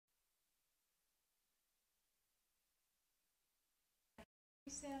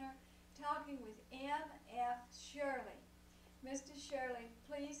Center talking with M.F. Shirley. Mr. Shirley,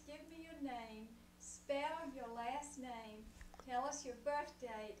 please give me your name, spell your last name, tell us your birth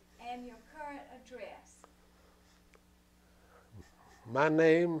date and your current address. My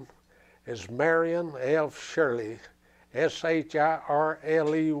name is Marion F. Shirley,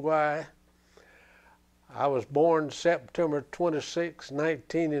 S-H-I-R-L-E-Y. I was born September 26,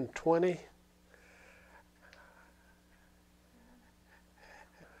 1920.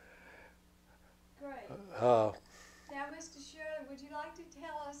 Great. Now, Mr. Shirley, would you like to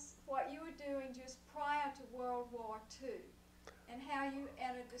tell us what you were doing just prior to World War II and how you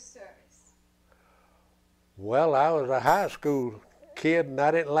entered the service? Well, I was a high school kid and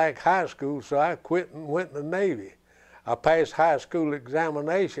I didn't like high school, so I quit and went in the Navy. I passed high school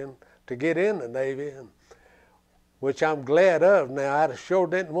examination to get in the Navy, which I'm glad of now. I sure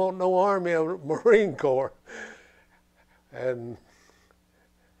didn't want no Army or Marine Corps. And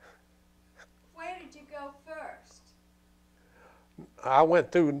where did you go first? I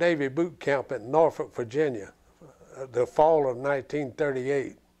went through Navy boot camp at Norfolk, Virginia, the fall of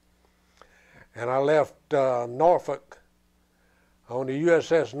 1938. And I left Norfolk on the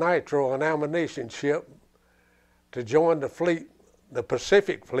USS Nitro, an ammunition ship, to join the fleet, the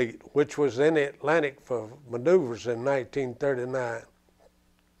Pacific Fleet, which was in the Atlantic for maneuvers in 1939.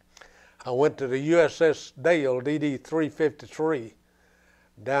 I went to the USS Dale, DD-353,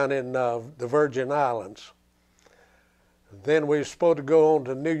 down in the Virgin Islands. Then we were supposed to go on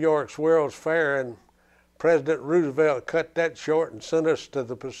to New York's World's Fair, and President Roosevelt cut that short and sent us to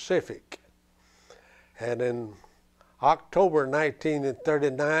the Pacific. And in October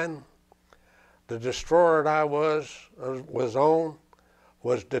 1939, the destroyer that I was on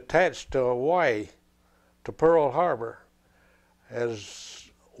was detached to Hawaii, to Pearl Harbor, as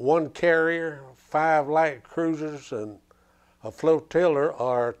one carrier, 5 light cruisers, and a flotilla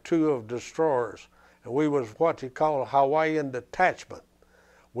or 2 of destroyers. And we was what you call a Hawaiian detachment.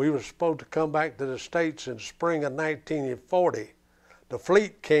 We were supposed to come back to the States in spring of 1940. The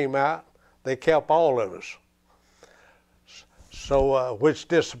fleet came out, they kept all of us. So, which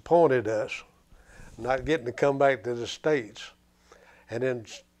disappointed us, not getting to come back to the States. And in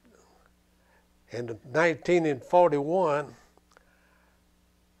 1941,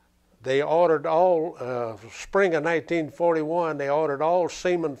 they ordered all, spring of 1941, they ordered all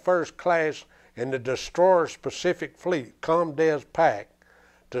seamen first class in the destroyer's Pacific Fleet, ComDes PAC,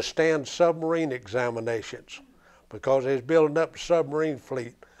 to stand submarine examinations because they was building up a submarine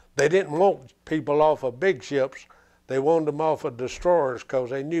fleet. They didn't want people off of big ships. They wanted them off of destroyers because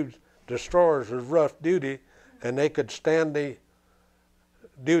they knew destroyers was rough duty and they could stand the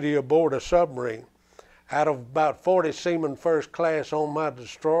duty aboard a submarine. Out of about 40 seamen first class on my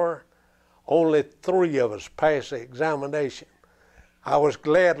destroyer, only 3 of us passed the examination. I was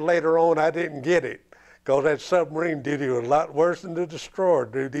glad later on I didn't get it because that submarine duty was a lot worse than the destroyer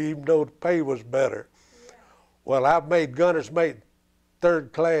duty, even though the pay was better. Yeah. Well, I made gunner's mate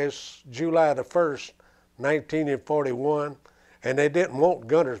 3rd class July the 1st, 1941, and they didn't want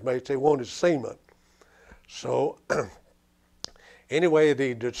gunner's mates, they wanted seamen. So anyway,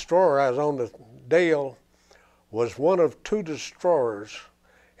 the destroyer I was on, the Dale, was one of 2 destroyers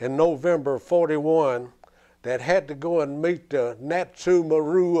in November of '41 that had to go and meet the Natsu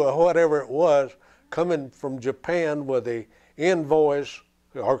Maru or whatever it was, coming from Japan with the envoys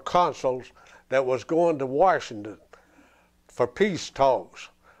or consuls that was going to Washington for peace talks.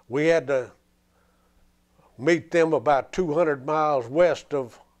 We had to meet them about 200 miles west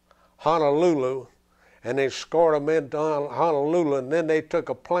of Honolulu, and they escort them into Honolulu, and then they took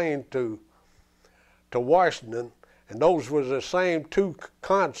a plane to Washington, and those was the same 2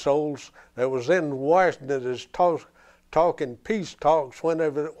 consuls that was in Washington as talking peace talks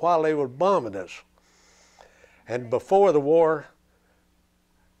while they were bombing us. And before the war,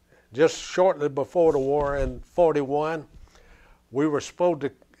 just shortly before the war in '41, we were supposed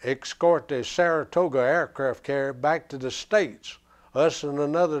to escort the Saratoga aircraft carrier back to the States, us and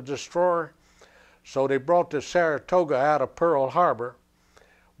another destroyer. So they brought the Saratoga out of Pearl Harbor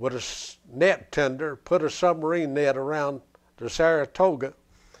with a net tender, put a submarine net around the Saratoga,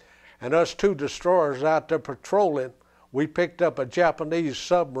 and us 2 destroyers out there patrolling, we picked up a Japanese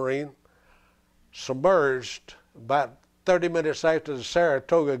submarine, submerged. About 30 minutes after the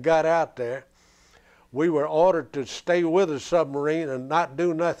Saratoga got out there, we were ordered to stay with the submarine and not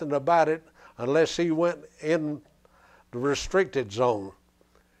do nothing about it unless he went in the restricted zone.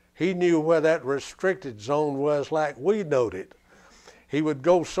 He knew where that restricted zone was like we knowed it. He would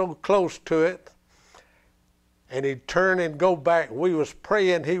go so close to it and he'd turn and go back. We was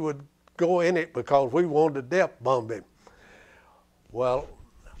praying he would go in it because we wanted to depth bomb him. Well,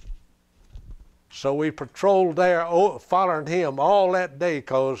 So we patrolled there following him all that day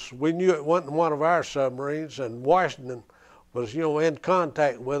because we knew it wasn't one of our submarines, and Washington was, you know, in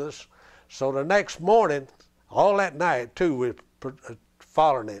contact with us. So the next morning, all that night too, we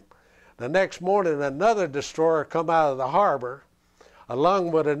followed him. The next morning, another destroyer come out of the harbor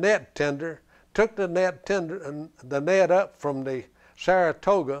along with a net tender, took the net up from the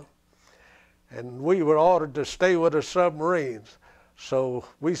Saratoga, and we were ordered to stay with the submarines. So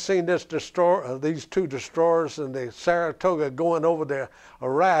we seen this these two destroyers and the Saratoga going over the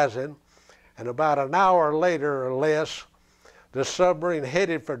horizon, and about an hour later or less, the submarine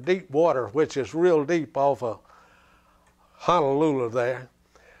headed for deep water, which is real deep off of Honolulu there.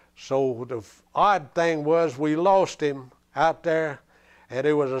 So the odd thing was we lost him out there, and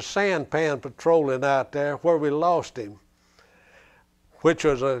there was a sampan patrolling out there where we lost him, which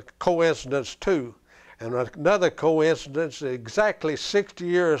was a coincidence too. And another coincidence, exactly 60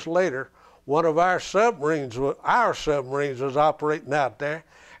 years later, one of our submarines was operating out there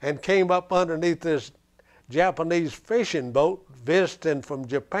and came up underneath this Japanese fishing boat visiting from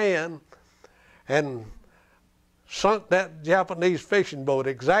Japan and sunk that Japanese fishing boat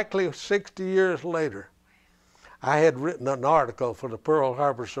exactly 60 years later. I had written an article for the Pearl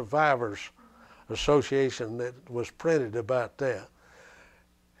Harbor Survivors Association that was printed about that.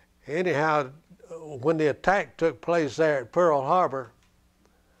 Anyhow, when the attack took place there at Pearl Harbor,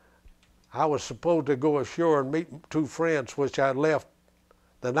 I was supposed to go ashore and meet two friends, which I left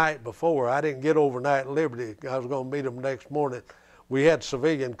the night before. I didn't get overnight liberty. I was going to meet them next morning. We had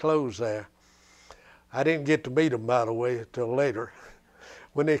civilian clothes there. I didn't get to meet them, by the way, until later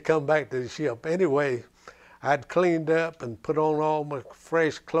when they come back to the ship. Anyway, I'd cleaned up and put on all my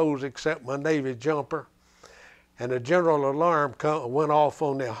fresh clothes except my Navy jumper. And a general alarm went off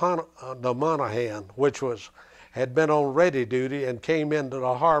on the Monaghan, which had been on ready duty and came into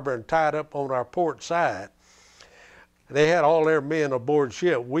the harbor and tied up on our port side. They had all their men aboard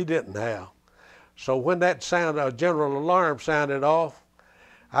ship. We didn't have. So when that a general alarm sounded off,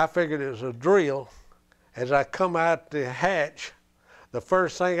 I figured it was a drill. As I come out the hatch, the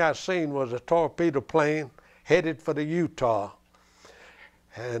first thing I seen was a torpedo plane headed for the Utah.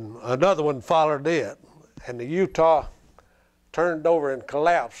 And another one followed it. And the Utah turned over and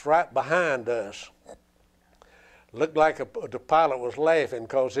collapsed right behind us. Looked like the pilot was laughing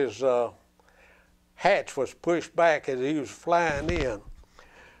because his hatch was pushed back as he was flying in.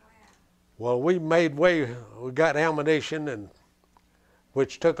 Well, we made way. We got ammunition,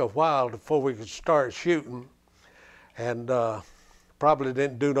 which took a while before we could start shooting, and probably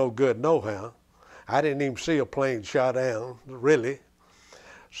didn't do no good nohow. I didn't even see a plane shot down, really.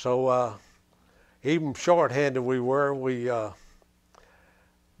 So even short-handed we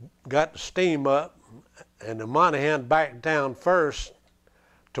got the steam up, and the Monaghan backed down first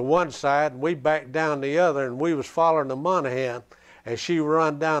to one side, and we backed down the other, and we was following the Monaghan as she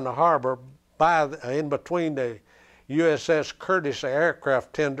run down the harbor in between the USS Curtis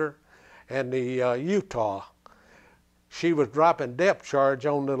aircraft tender and the Utah. She was dropping depth charge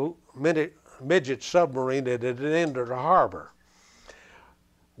on the midget submarine that had entered the harbor.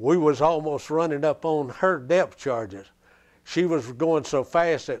 We was almost running up on her depth charges. She was going so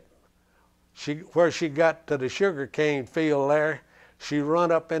fast that where she got to the sugarcane field there, she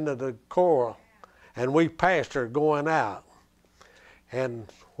run up into the coral, and we passed her going out. And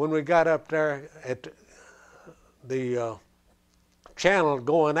when we got up there at the channel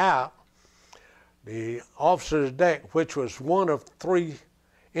going out, the officer's deck, which was one of 3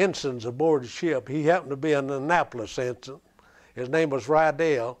 ensigns aboard the ship, he happened to be an Annapolis ensign, his name was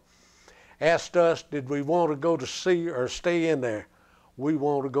Rydell, asked us, did we want to go to sea or stay in there? We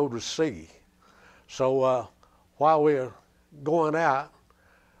want to go to sea. So while we were going out,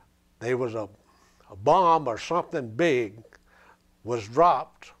 there was a bomb or something big was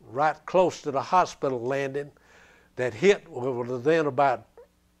dropped right close to the hospital landing that hit within about,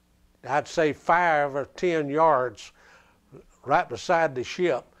 I'd say 5 or 10 yards right beside the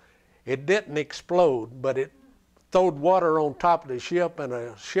ship. It didn't explode, but it throwed water on top of the ship, and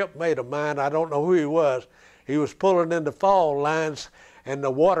a shipmate of mine, I don't know who he was pulling in the fall lines, and the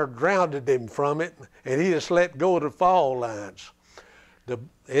water drowned him from it, and he just let go of the fall lines.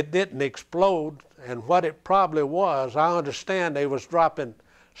 It didn't explode, and what it probably was, I understand they was dropping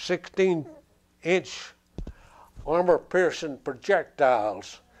 16-inch armor-piercing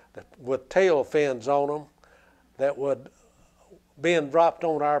projectiles with tail fins on them that would being dropped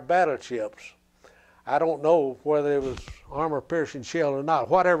on our battleships. I don't know whether it was armor-piercing shell or not.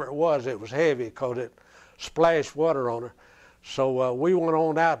 Whatever it was heavy because it splashed water on her. So we went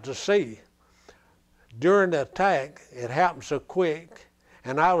on out to sea. During the attack, it happened so quick,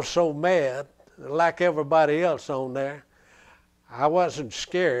 and I was so mad like everybody else on there. I wasn't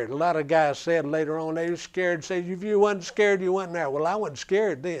scared. A lot of guys said later on they were scared, said if you wasn't scared, you wasn't there. Well, I wasn't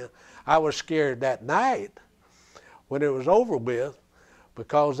scared then. I was scared that night when it was over with,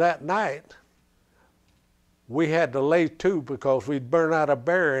 because that night we had to lay to because we'd burned out a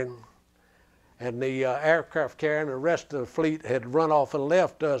bearing, and the aircraft carrier and the rest of the fleet had run off and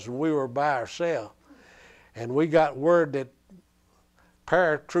left us, and we were by ourselves. And we got word that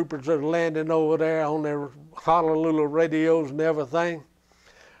paratroopers are landing over there on their Honolulu radios and everything,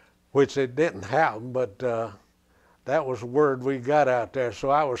 which it didn't happen, but that was the word we got out there. So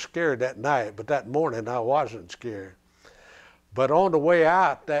I was scared that night, but that morning I wasn't scared. But on the way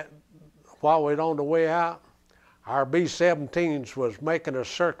out, while we were on the way out, our B-17s was making a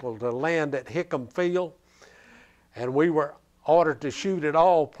circle to land at Hickam Field, and we were ordered to shoot at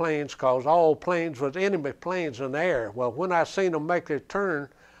all planes because all planes was enemy planes in the air. Well, when I seen them make their turn,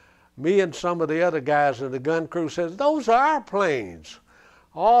 me and some of the other guys in the gun crew says, "Those are our planes."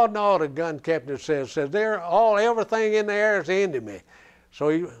 Oh no, the gun captain says everything in the air is enemy.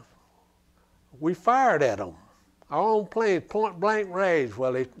 So we fired at them. Our own planes, point blank range.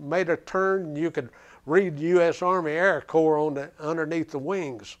 Well, they made a turn, and you could read the U.S. Army Air Corps underneath the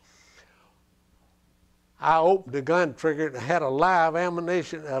wings. I opened the gun trigger and had a live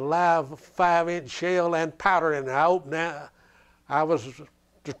ammunition, a live 5-inch shell and powder in it. I opened that. I was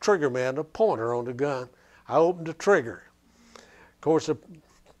the trigger man, the pointer on the gun. I opened the trigger. Of course, the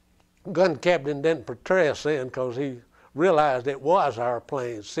gun captain didn't protest then because he realized it was our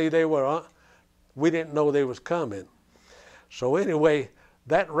planes. See, we didn't know they was coming. So anyway,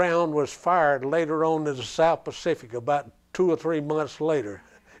 that round was fired later on in the South Pacific, about 2 or 3 months later.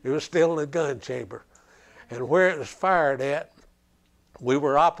 It was still in the gun chamber. And where it was fired at, we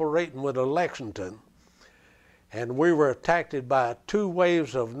were operating with a Lexington, and we were attacked by 2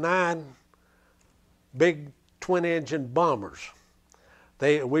 waves of 9 big twin-engine bombers.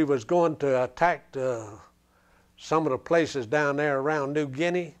 We was going to attack some of the places down there around New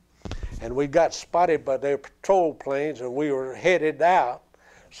Guinea, and we got spotted by their patrol planes, and we were headed out.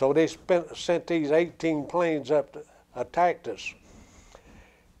 So they sent these 18 planes up to attack us.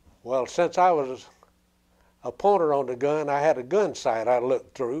 Well, since I was a pointer on the gun, I had a gun sight I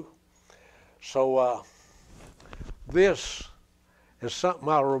looked through. So this is something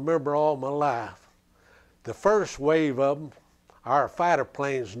I'll remember all my life. The first wave of them, our fighter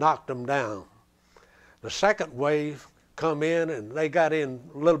planes knocked them down. The second wave come in, and they got in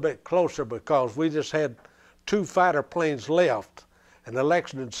a little bit closer because we just had 2 fighter planes left, and the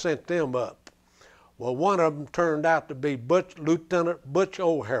Lexington sent them up. Well, one of them turned out to be Lieutenant Butch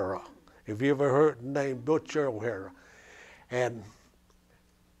O'Hara. If you ever heard the name Butch O'Hara. And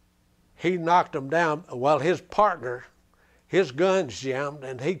he knocked them down. Well, his partner, his gun's jammed,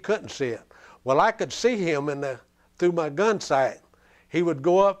 and he couldn't see it. Well, I could see him through my gun sight. He would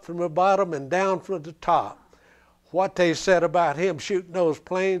go up from the bottom and down from the top. What they said about him shooting those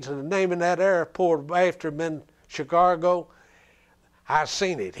planes and naming that airport after him in Chicago, I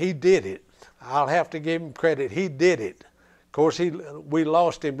seen it. He did it. I'll have to give him credit. He did it. Of course, we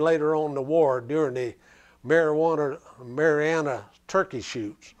lost him later on in the war during the Mariana turkey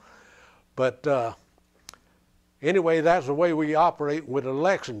shoots. But anyway, that's the way we operate with a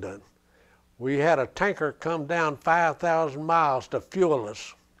Lexington. We had a tanker come down 5,000 miles to fuel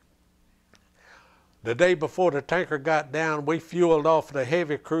us. The day before the tanker got down, we fueled off the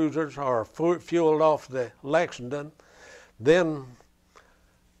heavy cruisers or fueled off the Lexington. Then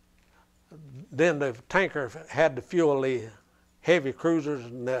the tanker had to fuel the heavy cruisers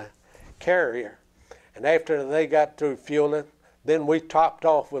and the carrier. And after they got through fueling, then we topped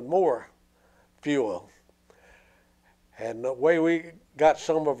off with more fuel. And the way we got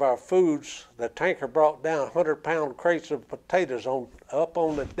some of our foods, the tanker brought down 100-pound crates of potatoes up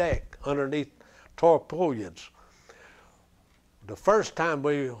on the deck underneath tarpaulins. The first time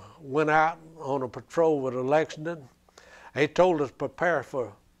we went out on a patrol with a Lexington, they told us prepare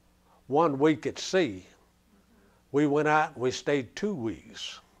for 1 week at sea. We went out and we stayed 2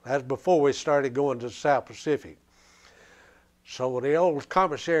 weeks. That's before we started going to the South Pacific. So the old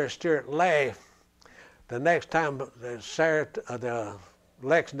commissary Stuart laughed. The next time the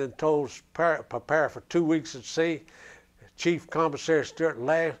Lexington told us prepare for 2 weeks at sea, Chief Commissary Stuart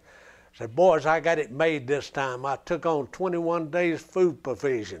laughed, said, "Boys, I got it made this time. I took on 21 days food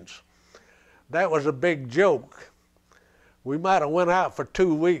provisions." That was a big joke. We might have went out for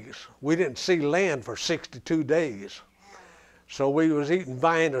 2 weeks. We didn't see land for 62 days. So we was eating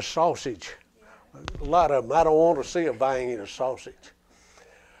Vienna sausage. A lot of them. I don't want to see a Vienna sausage.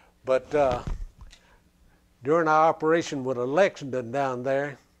 But during our operation with a Lexington down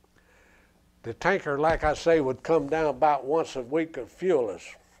there, The tanker, like I say, would come down about once a week and fuel us.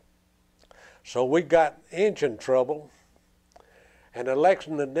 So we got engine trouble, and the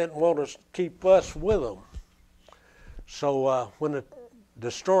Lexington didn't want to keep us with them. So when the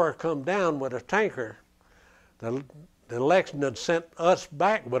destroyer come down with a tanker, the Lexington sent us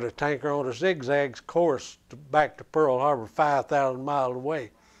back with a tanker on a zigzag course back to Pearl Harbor, 5,000 miles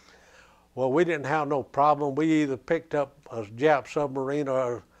away. Well, we didn't have no problem. We either picked up a Jap submarine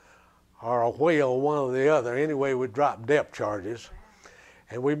or a whale, one or the other. Anyway, we dropped depth charges.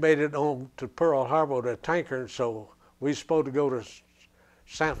 And we made it on to Pearl Harbor with a tanker, so we were supposed to go to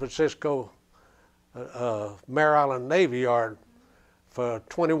San Francisco Mare Island Navy Yard for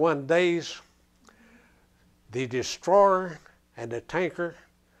 21 days. The destroyer and the tanker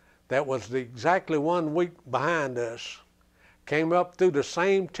that was exactly 1 week behind us came up through the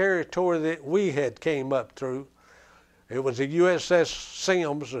same territory that we had came up through. It was the USS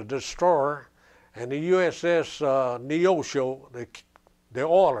Sims, the destroyer, and the USS Neosho, the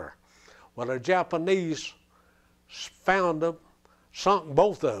oiler. Well, the Japanese found them, sunk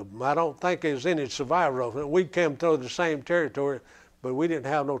both of them. I don't think there's any survivor of it. We came through the same territory, but we didn't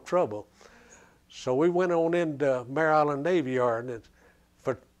have no trouble. So we went on into Mare Island Navy Yard,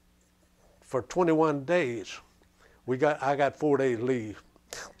 and for 21 days. I got 4 days leave.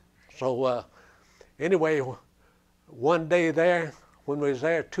 So anyway, one day there, when we was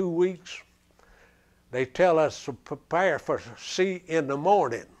there 2 weeks, they tell us to prepare for sea in the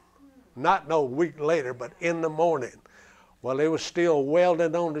morning. Not no week later, but in the morning. Well, they was still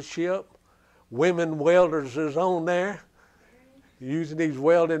welding on the ship. Women welders is on there using these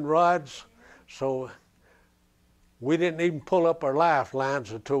welding rods. So we didn't even pull up our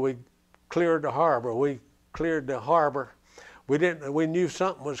lifelines until we cleared the harbor. We cleared the harbor. We knew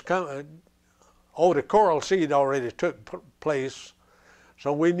something was coming. Oh, the coral sea had already took place.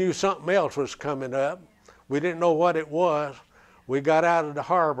 So we knew something else was coming up. We didn't know what it was. We got out of the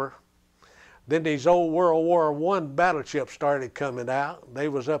harbor. Then these old World War I battleships started coming out. They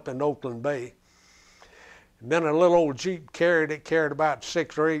was up in Oakland Bay. And then a little old Jeep carried about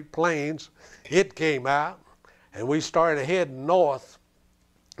 6 or 8 planes. It came out, and we started heading north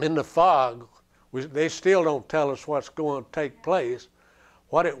in the fog. They still don't tell us what's going to take place.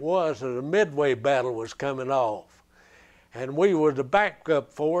 What it was is the Midway battle was coming off. And we were the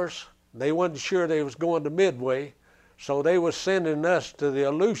backup force. They wasn't sure they was going to Midway, so they was sending us to the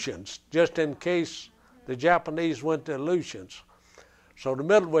Aleutians, just in case the Japanese went to Aleutians. So the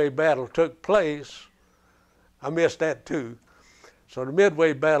Midway battle took place. I missed that too. So the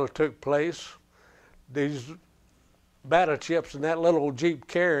Midway battle took place. These battleships and that little Jeep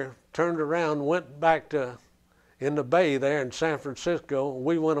carrier turned around, went back to in the bay there in San Francisco.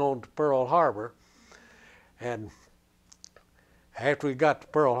 We went on to Pearl Harbor, and after we got to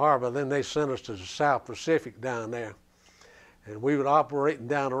Pearl Harbor, then they sent us to the South Pacific down there. And we were operating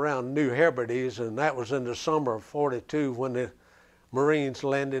down around New Hebrides, and that was in the summer of '42 when the Marines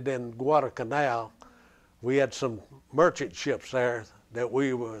landed in Guadalcanal. We had some merchant ships there that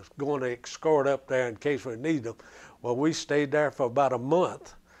we were going to escort up there in case we needed them. Well, we stayed there for about a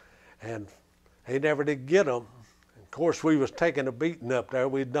month, and they never did get them. Of course, we was taking a beating up there.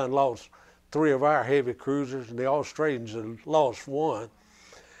 We'd done lost 3 of our heavy cruisers, and the Australians had lost 1.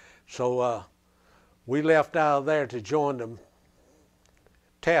 So we left out of there to join the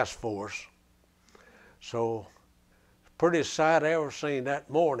task force. So, prettiest sight I ever seen that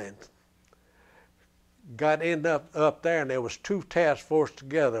morning. Ended up there, and there was 2 task forces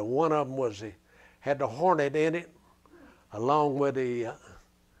together. One of them had the Hornet in it, along with the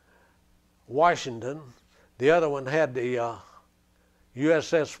Washington. The other one had the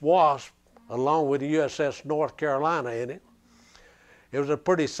USS Wasp, along with the USS North Carolina in it. It was a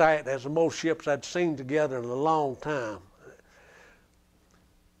pretty sight. That's the most ships I'd seen together in a long time.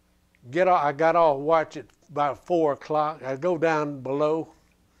 I got off watch at about 4 o'clock. I go down below.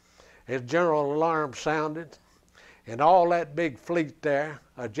 As general alarm sounded, and all that big fleet there,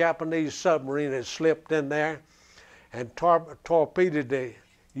 a Japanese submarine had slipped in there and torpedoed the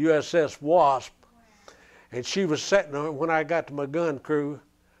USS Wasp. And she was sitting there, when I got to my gun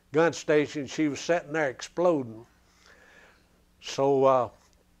station, she was sitting there exploding. So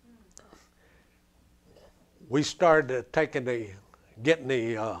we started getting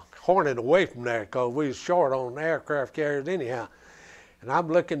the Hornet away from there, because we was short on aircraft carriers anyhow. And I'm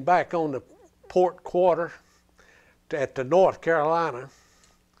looking back on the port quarter at the North Carolina.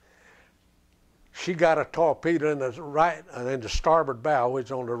 She got a torpedo in the starboard bow, which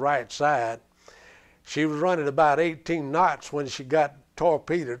is on the right side. She was running about 18 knots when she got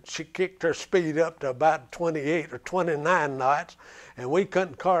torpedoed. She kicked her speed up to about 28 or 29 knots, and we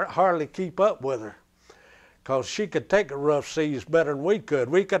couldn't hardly keep up with her, because she could take the rough seas better than we could.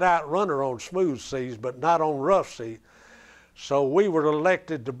 We could outrun her on smooth seas, but not on rough seas. So we were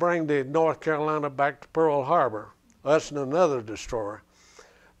elected to bring the North Carolina back to Pearl Harbor, us and another destroyer.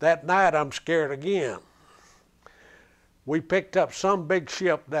 That night, I'm scared again. We picked up some big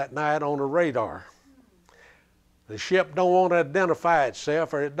ship that night on the radar. The ship don't want to identify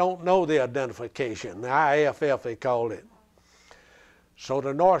itself, or it don't know the identification, the IFF they called it. So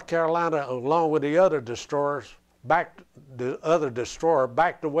the North Carolina, along with the other destroyers, backed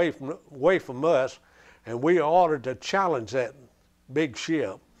away from us, and we ordered to challenge that big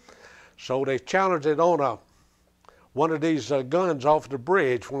ship. So they challenged it on one of these guns off the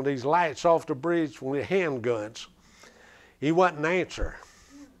bridge, one of these lights off the bridge, one of the handguns. He wouldn't answer.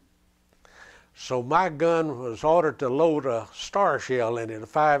 So my gun was ordered to load a star shell in it, a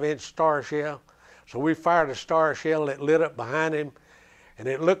 5-inch star shell. So we fired a star shell, it lit up behind him, and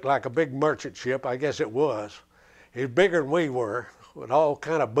it looked like a big merchant ship. I guess it was. It was bigger than we were, with all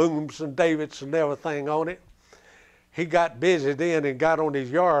kind of booms and davits and everything on it. He got busy then and got on his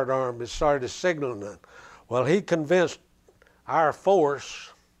yard arm and started signaling. Well, he convinced our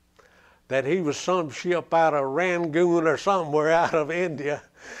force that he was some ship out of Rangoon or somewhere out of India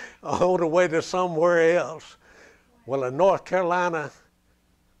on the way to somewhere else. Well, in North Carolina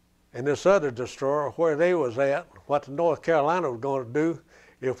and this other destroyer, where they was at, what the North Carolina was going to do,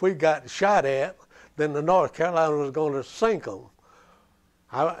 if we got shot at, then the North Carolina was going to sink them.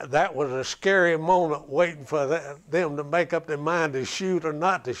 That was a scary moment, waiting for them to make up their mind to shoot or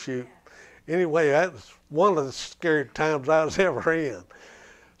not to shoot. Anyway, that was one of the scary times I was ever in.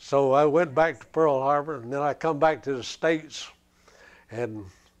 So I went back to Pearl Harbor, and then I come back to the States. And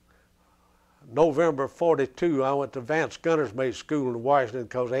November '42, I went to Vance Gunner's Mate School in Washington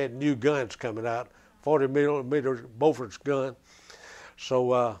because they had new guns coming out, 40mm Beaufort's gun.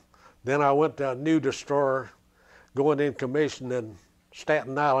 So then I went to a new destroyer going in commission in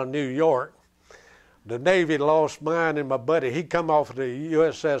Staten Island, New York. The Navy lost mine and my buddy. He come off of the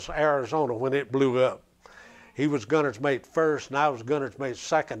USS Arizona when it blew up. He was gunner's mate first, and I was gunner's mate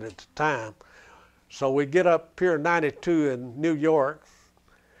second at the time. So we get up Pier 92 in New York.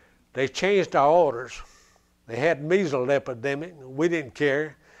 They changed our orders. They had measles epidemic. We didn't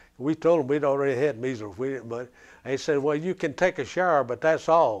care. We told them we'd already had measles. We didn't, but they said, well, you can take a shower, but that's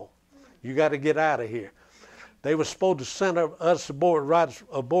all. You got to get out of here. They were supposed to send us aboard, right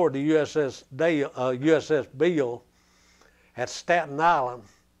aboard the USS Beale at Staten Island.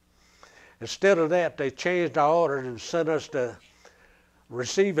 Instead of that, they changed our orders and sent us to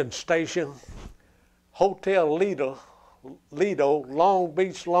receiving station, Hotel Lido, Long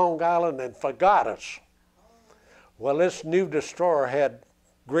Beach, Long Island, and forgot us. Well, this new destroyer had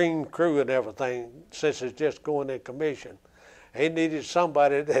green crew and everything, since it's just going in commission. They needed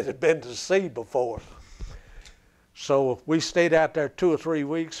somebody that had been to sea before. So we stayed out there 2 or 3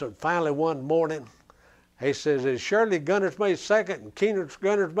 weeks, and finally one morning, he says, is Shirley gunner's mate second and Keener's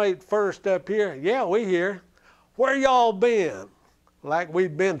gunner's mate first up here? Yeah, we here. Where y'all been? Like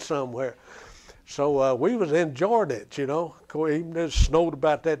we'd been somewhere. So we was enjoying it, you know. Even though it snowed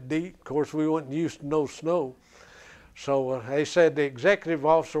about that deep. Of course, we wasn't used to no snow. So they said the executive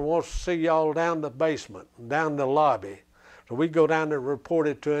officer wants to see y'all down the basement, down the lobby. So we go down there and report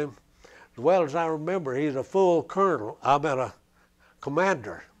it to him. As well as I remember, he's a full colonel. a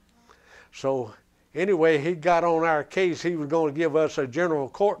commander. So anyway, he got on our case. He was going to give us a general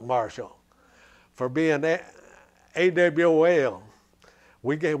court-martial for being AWOL.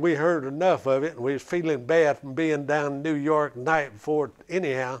 We heard enough of it, and we was feeling bad from being down in New York the night before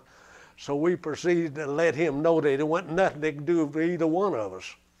anyhow. So we proceeded to let him know that there wasn't nothing they could do with either one of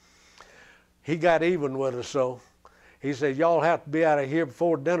us. He got even with us, so he said, y'all have to be out of here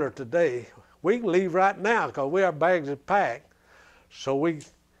before dinner today. We can leave right now because our bags are packed. So we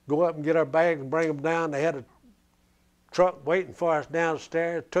go up and get our bags and bring them down. They had a truck waiting for us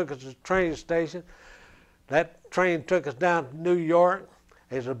downstairs, took us to the train station. That train took us down to New York.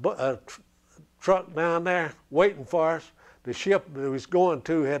 There's a truck down there waiting for us. The ship that we was going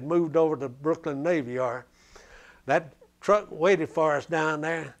to had moved over to Brooklyn Navy Yard. That truck waited for us down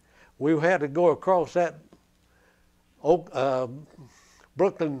there. We had to go across that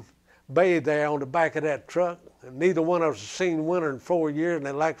Brooklyn Bay there on the back of that truck. And neither one of us had seen winter in 4 years, and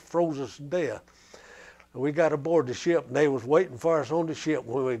they like froze us to death. We got aboard the ship, and they was waiting for us on the ship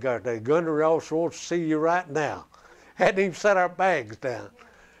when we got there. Gunnery officer wants to see you right now. Hadn't even set our bags down.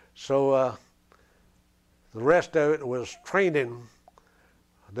 So the rest of it was training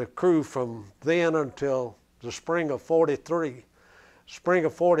the crew from then until the spring of '43. spring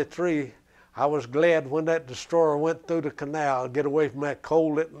of '43, I was glad when that destroyer went through the canal to get away from that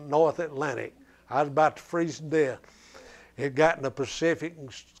cold North Atlantic. I was about to freeze to death. It got in the Pacific, and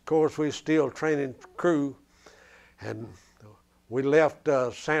of course we were still training crew, and we left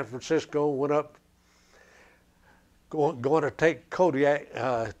San Francisco, went up, going to take Kodiak,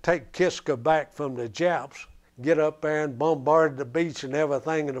 take Kiska back from the Japs, get up there and bombarded the beach and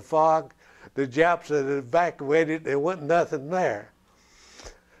everything in the fog. The Japs had evacuated, there wasn't nothing there.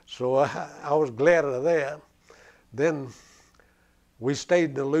 So I was glad of that. Then we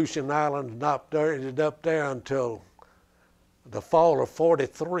stayed in the Aleutian Islands and operated up there until the fall of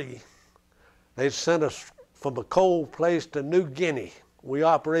 '43. They sent us from a cold place to New Guinea. We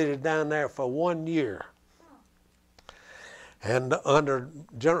operated down there for 1 year. And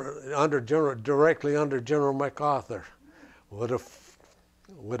directly under General MacArthur, with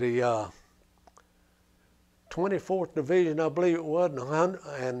the 24th Division, I believe it was,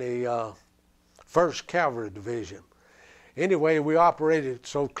 and the 1st Cavalry Division. Anyway, we operated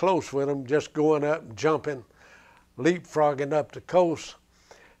so close with them, just going up and jumping, leapfrogging up the coast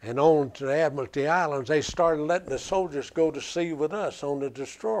and on to the Admiralty Islands. They started letting the soldiers go to sea with us on the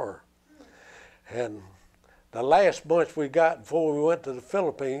destroyer. And the last bunch we got before we went to the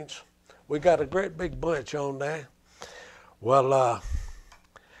Philippines, we got a great big bunch on there. Well,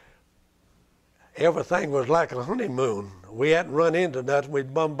 everything was like a honeymoon. We hadn't run into nothing.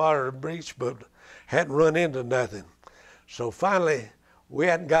 We'd bombarded the breach, but hadn't run into nothing. So finally, we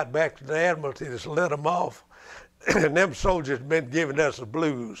hadn't got back to the Admiralty to let them off. And them soldiers had been giving us the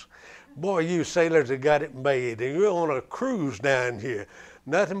blues. Boy, you sailors have got it made. And you're on a cruise down here.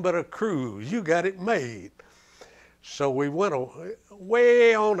 Nothing but a cruise. You got it made. So we went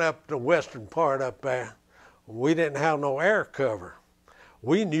way on up the western part up there. We didn't have no air cover.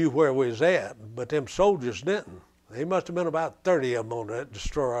 We knew where we was at, but them soldiers didn't. They must have been about 30 of them on that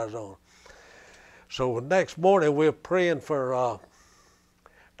destroyer I was on. So the next morning we were praying for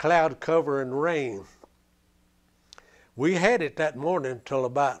cloud cover and rain. We had it that morning till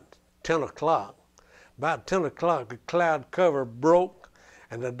about 10 o'clock. About 10 o'clock, the cloud cover broke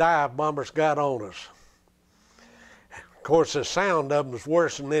and the dive bombers got on us. Of course, the sound of them was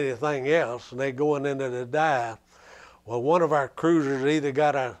worse than anything else, and they going into the dive. Well, one of our cruisers either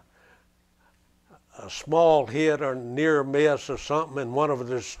got a small hit or near miss or something, and one of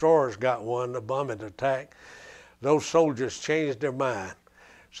the destroyers got one, the bombing attack. Those soldiers changed their mind.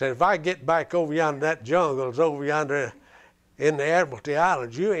 Said, if I get back over yonder, that jungle is over yonder in the Admiralty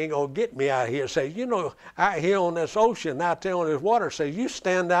Islands, you ain't gonna get me out here. Say, you know, out here on this ocean, out there on this water, say, you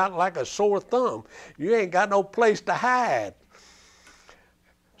stand out like a sore thumb. You ain't got no place to hide.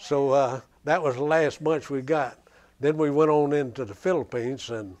 So that was the last bunch we got. Then we went on into the Philippines,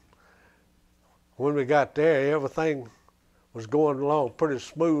 and when we got there, everything was going along pretty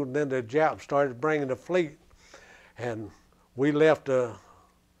smooth, and then the Japs started bringing the fleet, and we left a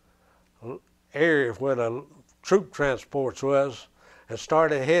area where the troop transports was and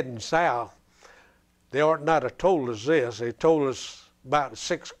started heading south. They ought not have told us this. They told us about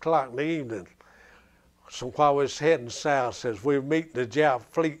 6 o'clock in the evening. So while we was heading south, says we're meeting the Jap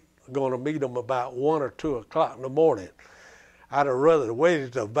fleet, going to meet them about 1 or 2 o'clock in the morning. I'd have rather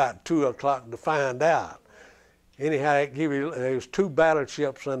waited till about 2 o'clock to find out. Anyhow, there was 2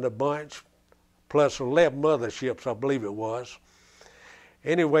 battleships in the bunch, plus 11 other ships, I believe it was.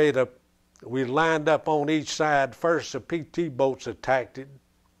 Anyway, we lined up on each side. First, the PT boats attacked it.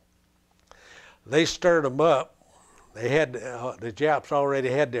 They stirred them up. They had the Japs already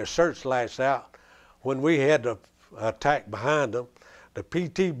had their searchlights out when we had to attack behind them. The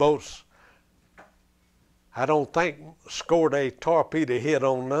PT boats, I don't think, scored a torpedo hit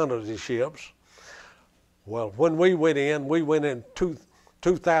on none of the ships. Well, when we went in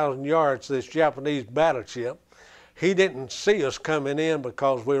 2,000 yards to this Japanese battleship. He didn't see us coming in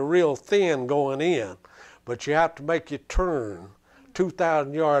because we were real thin going in, but you have to make your turn.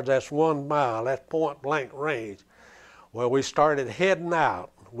 2,000 yards, that's 1 mile, that's point blank range. Well, we started heading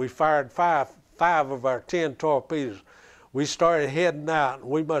out. We fired five of our 10 torpedoes. We started heading out, and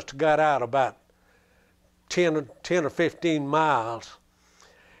we must have got out about 10 or 15 miles,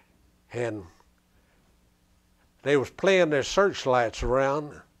 and they was playing their searchlights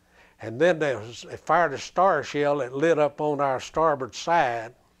around. And then they fired a star shell that lit up on our starboard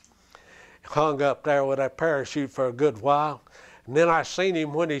side, hung up there with that parachute for a good while. And then I seen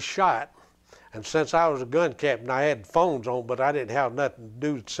him when he shot. And since I was a gun captain, I had phones on, but I didn't have nothing to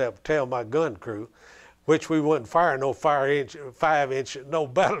do except tell my gun crew, which we wouldn't fire no 5-inch, no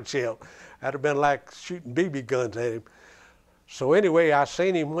battleship. That'd have been like shooting BB guns at him. So anyway, I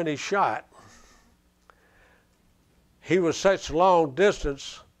seen him when he shot. he was such a long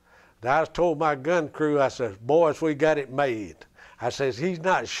distance that I told my gun crew, I said, boys, we got it made. I says, he's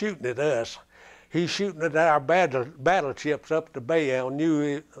not shooting at us. He's shooting at our battleships up the bay. I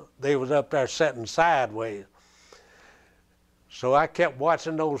knew they was up there sitting sideways. So I kept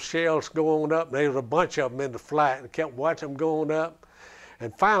watching those shells going up. There was a bunch of them in the flight, and kept watching them going up.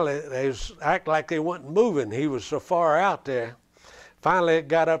 And finally, they was acting like they wasn't moving. He was so far out there. Finally, it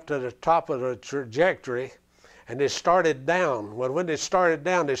got up to the top of the trajectory, and they started down. Well, when they started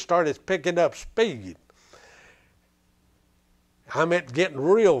down, they started picking up speed. I meant getting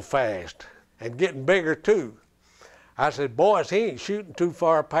real fast and getting bigger too. I said, boys, he ain't shooting too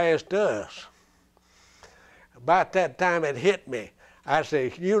far past us. About that time it hit me. I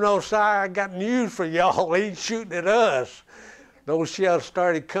said, you know, sire, I got news for y'all. He's shooting at us. Those shells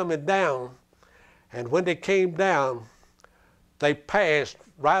started coming down, and when they came down, they passed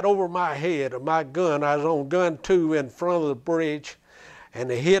right over my head of my gun. I was on gun 2 in front of the bridge, and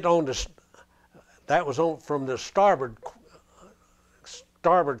they hit on the, that was on from the starboard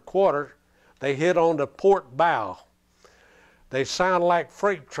quarter. They hit on the port bow. They sound like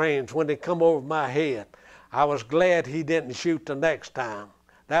freight trains when they come over my head. I was glad he didn't shoot the next time.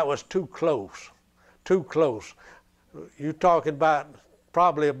 That was too close, too close. You're talking about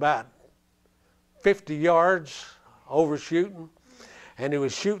probably about 50 yards overshooting, and he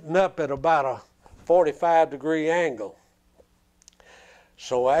was shooting up at about a 45-degree angle.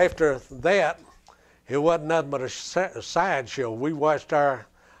 So after that, it wasn't nothing but a sideshow. We watched our,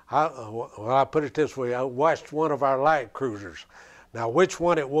 well, I put it this way, I watched one of our light cruisers. Now, which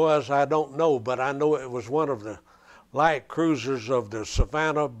one it was, I don't know, but I know it was one of the light cruisers of the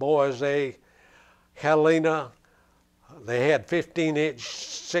Savannah, Boise, Helena. They had 15-inch,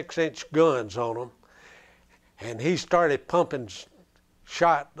 6-inch guns on them, and he started pumping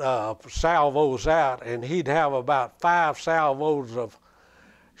shot salvos out, and he'd have about 5 salvos of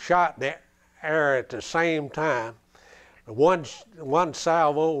shot in the air at the same time. One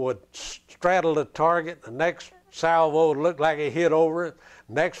salvo would straddle the target, the next salvo would look like it hit over it,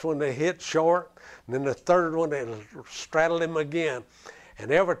 next one they hit short, and then the third one they straddled him again. And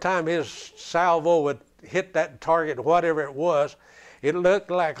every time his salvo would hit that target, whatever it was, it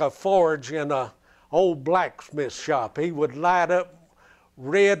looked like a forge in an old blacksmith shop. He would light up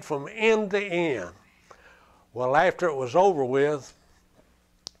red from end to end. Well, after it was over with,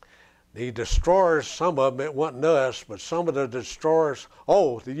 the destroyers, some of them, it wasn't us, but some of the destroyers, the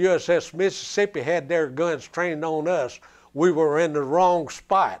USS Mississippi had their guns trained on us. We were in the wrong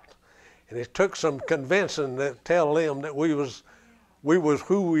spot. And it took some convincing to tell them that we was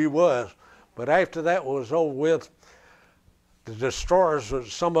who we was. But after that was over with, the destroyers,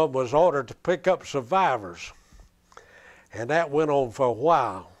 some of them was ordered to pick up survivors. And that went on for a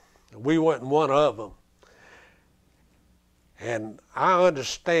while. We wasn't one of them. And I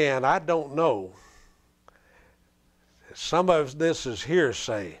understand, I don't know. Some of this is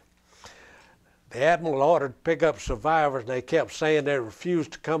hearsay. The admiral ordered to pick up survivors, and they kept saying they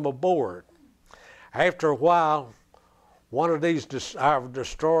refused to come aboard. After a while, one of these our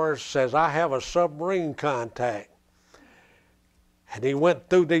destroyers says, I have a submarine contact. And he went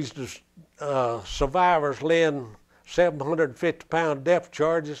through these survivors laying 750-pound depth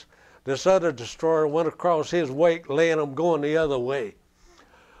charges. This other destroyer went across his wake, laying them going the other way.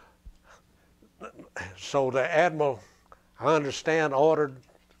 So the admiral, I understand, ordered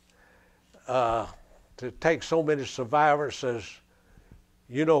to take so many survivors, says,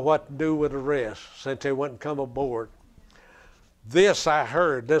 you know what to do with the rest, since they wouldn't come aboard. This I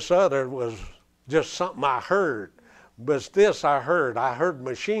heard. This other was just something I heard. But this I heard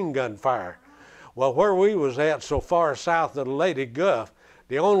machine gun fire. Well, where we was at so far south of the Lady Gulf,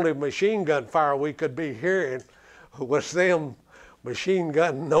 the only machine gun fire we could be hearing was them machine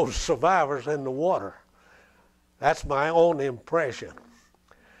gunning those survivors in the water. That's my own impression.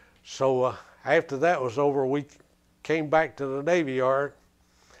 So after that was over, we came back to the Navy Yard,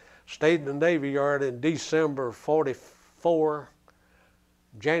 stayed in the Navy Yard in December 44,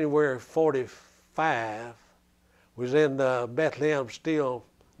 January 45, was in the Bethlehem Steel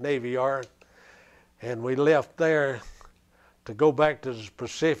Navy Yard, and we left there to go back to the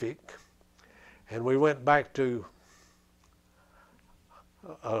Pacific, and we went back to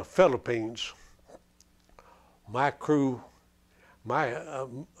Philippines. My crew,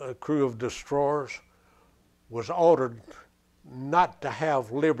 a crew of destroyers, was ordered not to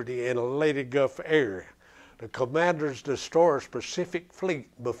have liberty in a Lady Gulf area. The commander's destroyer's Pacific Fleet,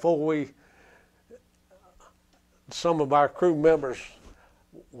 before some of our crew members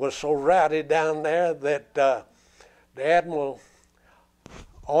was so rowdy down there that the admiral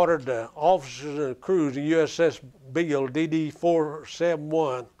ordered the officers and crews of USS Beale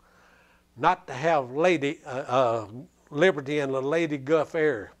DD-471 not to have Liberty in the Lady Gulf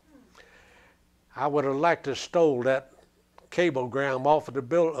area. I would have liked to have stole that cablegram off of the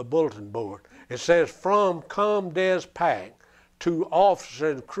bulletin board. It says, from ComDes Pack to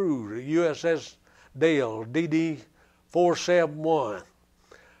officers and crew of USS Dale DD-471.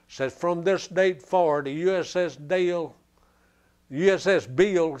 Says, from this date forward, the USS Beale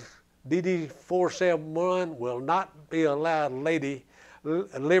DD-471 will not be allowed Liberty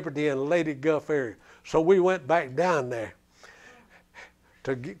in the Lady Gulf area. So we went back down there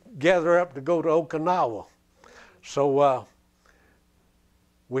to gather up to go to Okinawa. So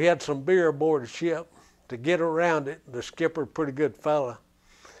we had some beer aboard the ship. To get around it, the skipper, pretty good fella,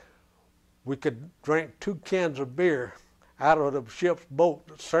 we could drink 2 cans of beer out of the ship's boat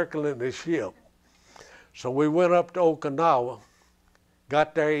circling the ship. So we went up to Okinawa,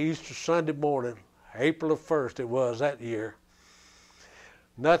 got there Easter Sunday morning, April the 1st it was that year.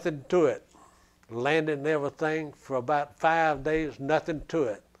 Nothing to it. Landed and everything for about 5 days, nothing to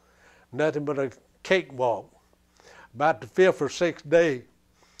it. Nothing but a cakewalk. About the 5th or 6th day,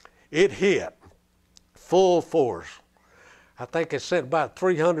 it hit full force. I think it sent about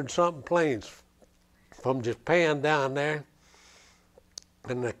 300-something planes from Japan down there,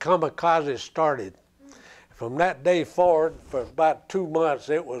 and the kamikaze started. From that day forward, for about 2 months,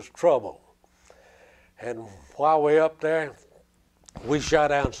 it was trouble. And while we were up there, we shot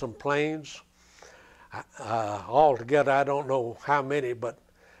down some planes. Altogether, I don't know how many, but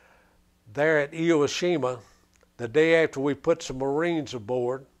there at Iwo, the day after we put some Marines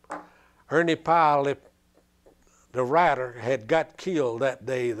aboard, Ernie Powell, the writer, had got killed that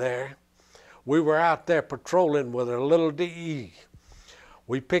day there. We were out there patrolling with a little DE.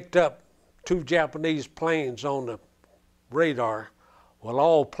 We picked up 2 Japanese planes on the radar. Well,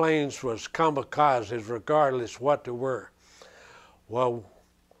 all planes was kamikazes regardless what they were. Well,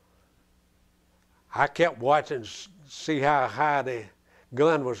 I kept watching to see how high the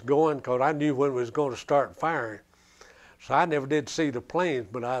gun was going because I knew when it was going to start firing. So I never did see the planes,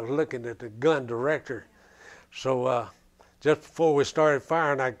 but I was looking at the gun director. So just before we started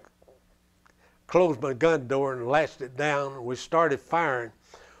firing, I closed my gun door and latched it down. We started firing.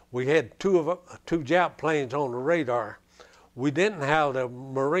 We had two Jap planes on the radar. We didn't have the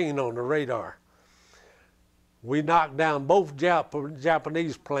Marine on the radar. We knocked down both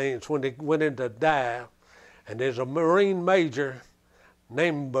Japanese planes when they went into dive, and there's a Marine major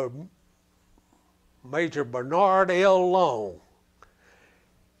named Major Bernard L. Long.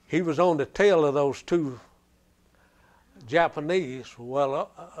 He was on the tail of those 2 Japanese. Well,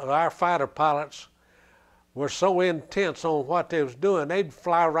 our fighter pilots were so intense on what they was doing, they'd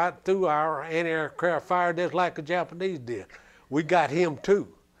fly right through our anti-aircraft fire just like the Japanese did. We got him too.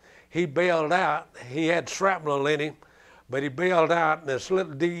 He bailed out. He had shrapnel in him, but he bailed out, and this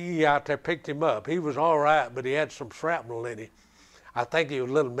little DE out there picked him up. He was all right, but he had some shrapnel in him. I think he was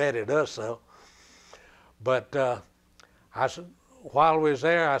a little mad at us, though. But while we was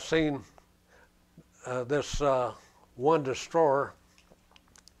there, I seen this one destroyer.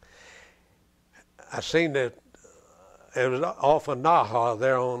 I seen that it was off of Naha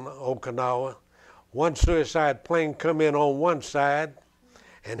there on Okinawa. One suicide plane come in on one side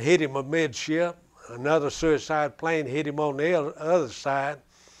and hit him amidship. Another suicide plane hit him on the other side.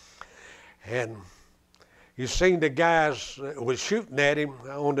 And you seen the guys that was shooting at him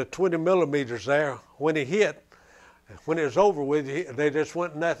on the 20 millimeters there. When he hit, when it was over with, they just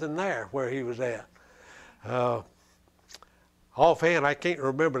went nothing there where he was at. Offhand, I can't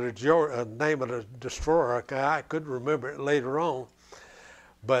remember the name of the destroyer. I could remember it later on.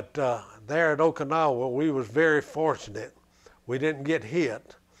 But there at Okinawa, we was very fortunate. We didn't get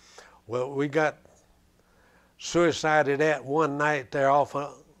hit. Well, we got suicided at one night there off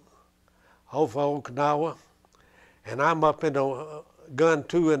of Okinawa, and I'm up in the gun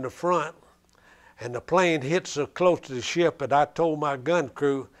 2 in the front, and the plane hit so close to the ship that I told my gun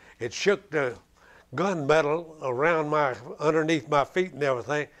crew, it shook the gun metal around underneath my feet and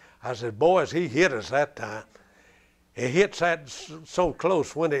everything. I said, boys, he hit us that time. It hit that so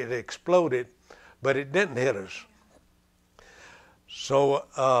close when it exploded, but it didn't hit us.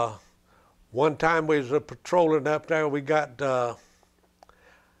 So one time we was patrolling up there, we got,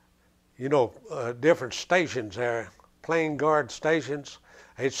 different stations there, plane guard stations.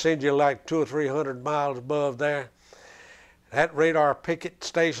 They'd send you like 200 or 300 miles above there. That radar picket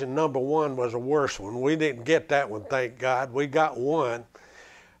station number 1 was the worst one. We didn't get that one, thank God. We got one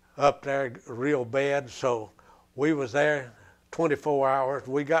up there real bad, so we was there 24 hours.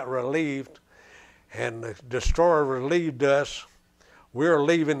 We got relieved, and the destroyer relieved us. we were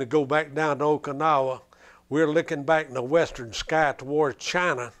leaving to go back down to Okinawa. We were looking back in the western sky towards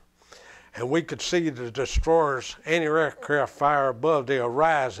China, and we could see the destroyers, anti-aircraft fire above the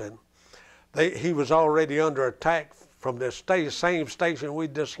horizon. He was already under attack from the same station we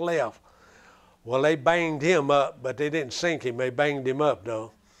just left. Well, they banged him up, but they didn't sink him. They banged him up,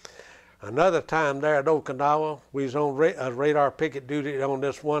 though. Another time there at Okinawa, we was on radar picket duty on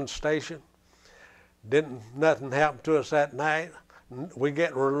this one station. Nothing happened to us that night. We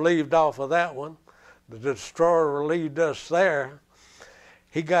get relieved off of that one. The destroyer relieved us there.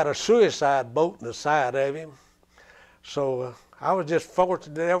 He got a suicide boat in the side of him. So I was just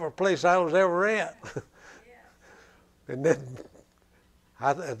fortunate at every place I was ever at. And then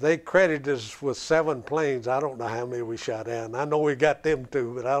they credited us with 7 planes. I don't know how many we shot down. I know we got them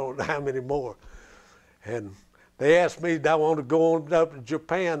too, but I don't know how many more. And they asked me, did I want to go on up to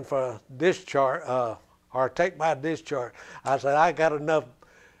Japan for discharge, or take my discharge. I said, I got enough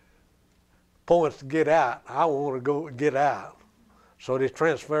points to get out. I want to go get out. So they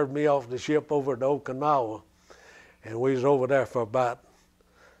transferred me off the ship over to Okinawa. And we was over there for about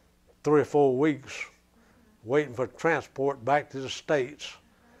 3 or 4 weeks waiting for transport back to the States.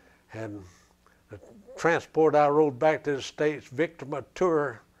 And the transport I rode back to the States, Victor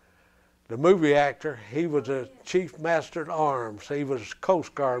Mature, the movie actor, he was a chief master at arms. He was a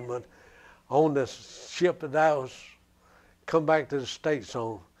Coast Guardman on the ship that I was come back to the States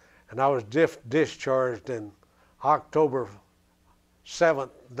on. And I was discharged in October 7th,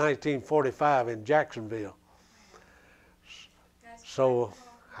 1945 in Jacksonville. So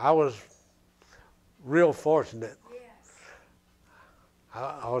I was real fortunate.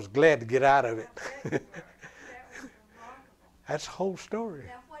 I was glad to get out of it. That's the whole story.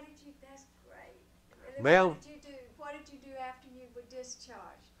 Now, that's great. Ma'am? What did you do after you were discharged?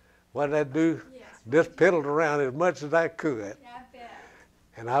 What did I do? Yes. Just piddled around as much as I could. Yeah, I bet.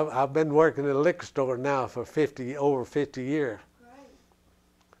 And I've been working in a liquor store now for over 50 years. Great.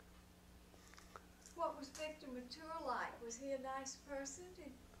 What was Victor Mature like? Was he a nice person?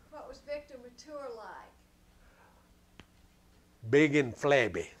 What was Victor Mature like? Big and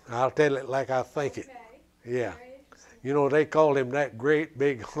flabby. I'll tell it like I think it. Yeah. Very interesting. You know, they called him that great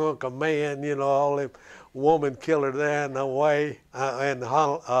big hunk of man, you know, all them woman killer there in the way, in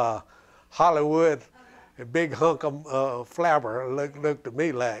Hollywood. A big hunk of flabber looked to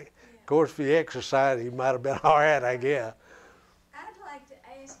me like. Of course, if he exercised, he might have been all right, I guess. I'd like to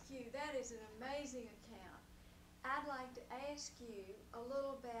ask you, that is an amazing account. I'd like to ask you a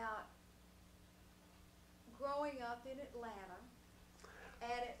little about growing up in Atlanta,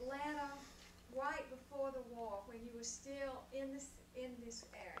 right before the war, when you were still in this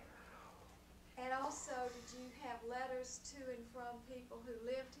area. And also, did you have letters to and from people who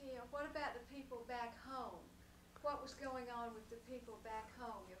lived here? What about the people back home? What was going on with the people back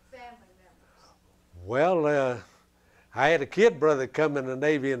home, your family members? Well, I had a kid brother come in the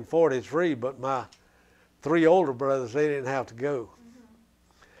Navy in '43, but my 3 older brothers, they didn't have to go.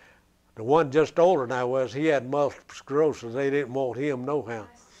 The one just older than I was, he had multiple sclerosis. They didn't want him no how.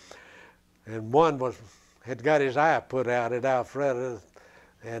 And one had got his eye put out at Alpharetta,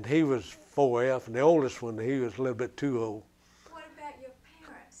 and he was 4F, and the oldest one, he was a little bit too old. What about your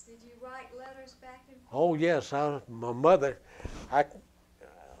parents? Did you write letters back and forth? Oh yes, my mother, I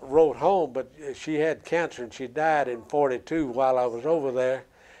wrote home, but she had cancer and she died in '42 while I was over there,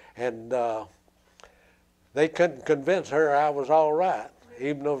 and they couldn't convince her I was all right,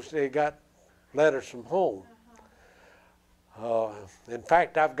 even though they got letters from home. In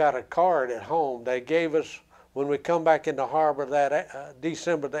fact, I've got a card at home they gave us when we come back in the harbor that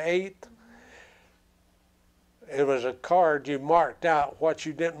December the 8th. It was a card you marked out what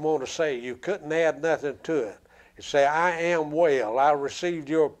you didn't want to say. You couldn't add nothing to it. It said, I am well. I received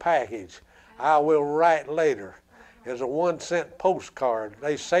your package. I will write later. It was a 1-cent postcard.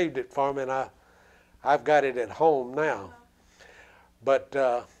 They saved it for me, and I've got it at home now. But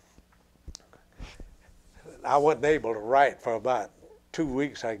I wasn't able to write for about 2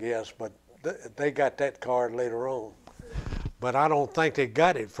 weeks, I guess, but they got that card later on. But I don't think they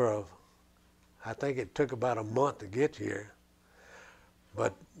got it I think it took about a month to get here.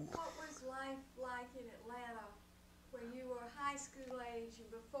 But what was life like in Atlanta when you were high school age and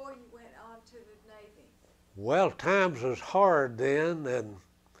before you went on to the Navy? Well, times was hard then, and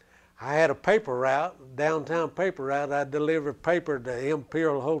I had a paper route, downtown paper route. I delivered paper to the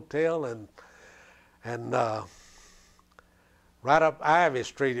Imperial Hotel and right up Ivy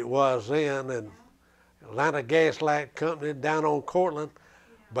Street it was then, and Atlanta Gas Light Company down on Cortland.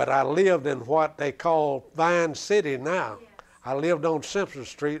 But I lived in what they call Vine City now. I lived on Simpson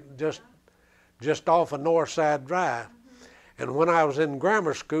Street, just off of Northside Drive. And when I was in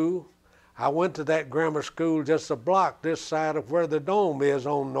grammar school, I went to that grammar school just a block this side of where the dome is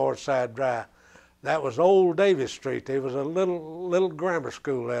on Northside Drive. That was Old Davis Street. There was a little grammar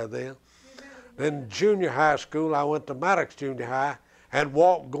school there then. Then junior high school, I went to Maddox Junior High and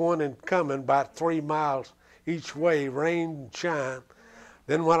walked going and coming about 3 miles each way, rain and shine.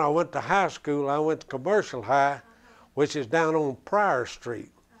 Then when I went to high school, I went to Commercial High, which is down on Pryor Street.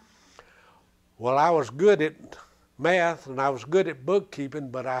 Well, I was good at math and I was good at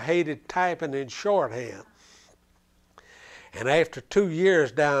bookkeeping, but I hated typing in shorthand. And after 2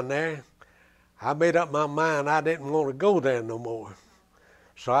 years down there, I made up my mind I didn't want to go there no more.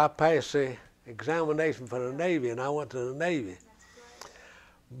 So I passed the examination for the Navy and I went to the Navy.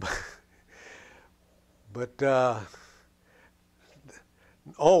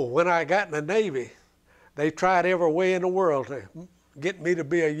 When I got in the Navy, they tried every way in the world to get me to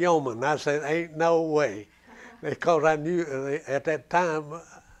be a yeoman. I said, ain't no way. Because I knew at that time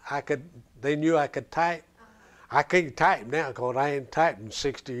they knew I could type. I can't type now because I ain't typed in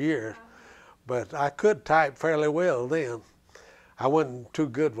 60 years. But I could type fairly well then. I wasn't too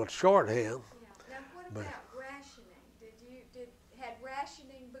good with shorthand. Yeah. Now what about rationing? Had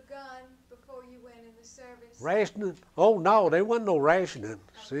rationing begun before you went in the service? Rationing? Oh no, there wasn't no rationing. Okay.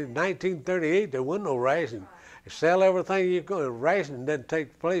 See, in 1938 there wasn't no rationing. Right. You sell everything you could. Rationing didn't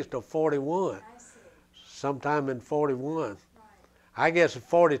take place till 41. I see. Sometime in 41. Right. I guess in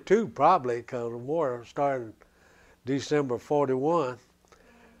 42 probably, because the war started December 41.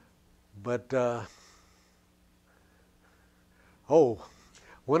 But,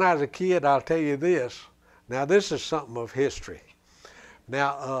 when I was a kid, I'll tell you this. Now, this is something of history.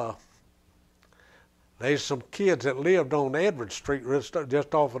 Now, there's some kids that lived on Edward Street,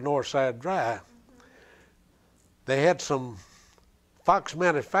 just off of Northside Drive. They had some Fox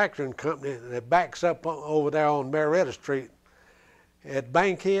Manufacturing Company that backs up over there on Marietta Street at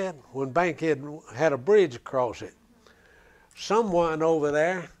Bankhead, when Bankhead had a bridge across it. Someone over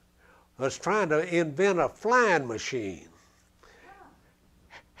there was trying to invent a flying machine.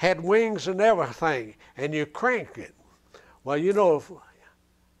 Had wings and everything, and you cranked it. Well, you know,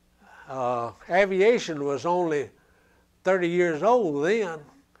 aviation was only 30 years old then.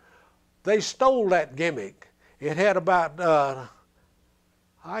 They stole that gimmick. It had about,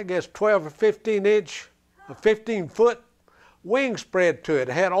 I guess, 12 or 15 inch, 15 foot wing spread to it.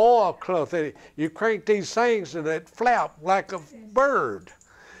 It had oilcloth in it. You cranked these things and it flapped like a bird.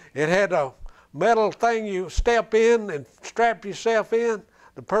 It had a metal thing you step in and strap yourself in.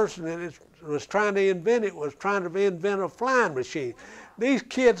 The person that was trying to invent it was trying to invent a flying machine. These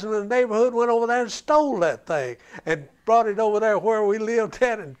kids in the neighborhood went over there and stole that thing and brought it over there where we lived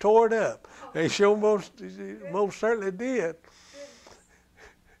at and tore it up. They sure most certainly did.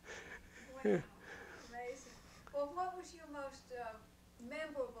 Wow. Amazing. Well, what was your most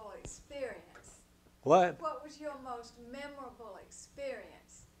memorable experience? What? What was your most memorable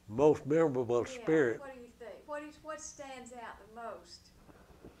experience? Most memorable experience? Yeah, what do you think? What stands out the most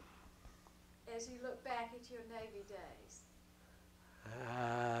as you look back at your Navy days?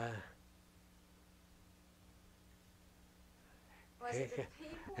 Was it the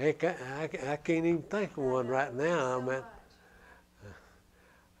people? I can't even think of one right now. So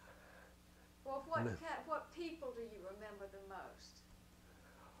well, what people do you remember the most?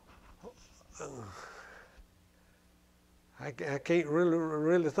 I can't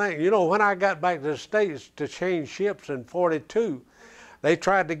really think. You know, when I got back to the States to change ships in 42, they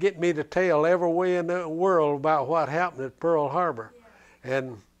tried to get me to tell every way in the world about what happened at Pearl Harbor. Yeah.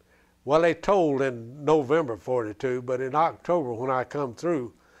 And, well, they told in November 42, but in October when I come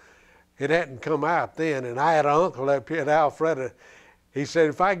through, it hadn't come out then. And I had an uncle up here at Alpharetta. He said,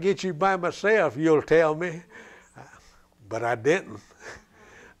 if I get you by myself, you'll tell me. But I didn't.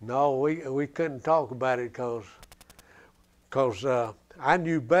 No, we couldn't talk about it because I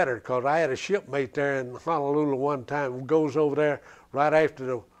knew better, because I had a shipmate there in Honolulu one time who goes over there right after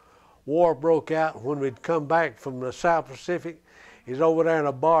the war broke out. When we'd come back from the South Pacific, he's over there in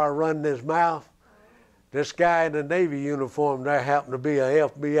a bar running his mouth. This guy in the Navy uniform there happened to be a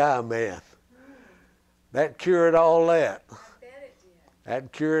FBI man. That cured all that. I bet it did.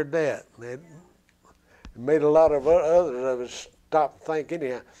 That cured that. It made a lot of others of us stop thinking.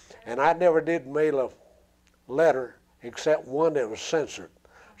 Yeah. And I never did mail a letter except one that was censored.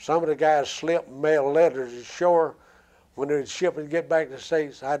 Some of the guys slipped and mailed letters ashore when the ship would get back to the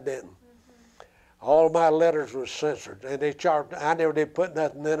States. I didn't. All my letters were censored, and they chopped. I never did put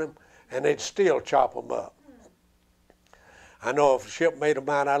nothing in them, and they'd still chop them up. I know if a shipmate of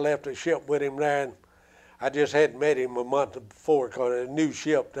mine, I left a ship with him there, and I just hadn't met him a month before because a new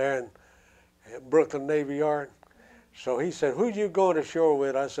ship there in Brooklyn Navy Yard. So he said, "Who you going ashore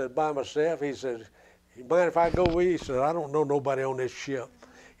with?" I said, "By myself." He said, "You mind if I go with you?" He said, "I don't know nobody on this ship."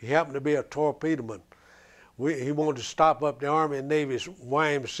 He happened to be a torpedoman. He wanted to stop up the Army and Navy's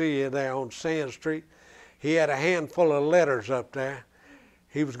YMCA there on Sand Street. He had a handful of letters up there.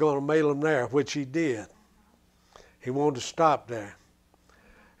 He was going to mail them there, which he did. He wanted to stop there.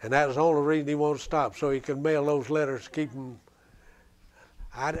 And that was the only reason he wanted to stop, so he could mail those letters, keep them.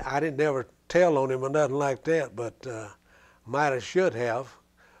 I didn't ever tell on him or nothing like that, but might have should have,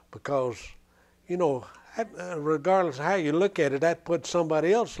 because, you know, regardless of how you look at it, that puts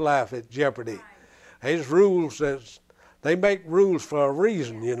somebody else's life at jeopardy. There's rules, they make rules for a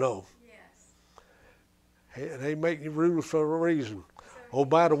reason, you know. Yes. They make rules for a reason. Oh,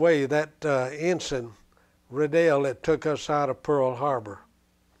 by the way, that ensign, Riddell, that took us out of Pearl Harbor,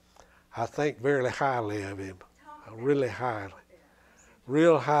 I think very highly of him, really highly,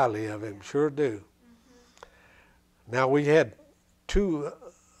 real highly of him, sure do. Now, we had two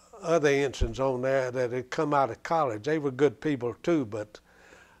other ensigns on there that had come out of college. They were good people too, but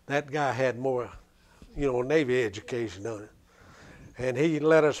that guy had more, you know, Navy education on it. And he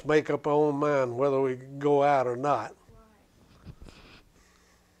let us make up our own mind whether we could go out or not. Right.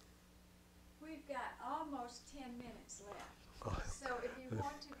 We've got almost 10 minutes left. So if you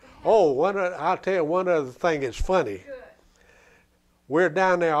want to perhaps... I'll tell you one other thing that's funny. Good. We're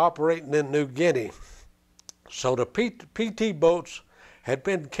down there operating in New Guinea. So the PT boats had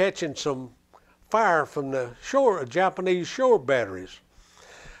been catching some fire from the shore, Japanese shore batteries.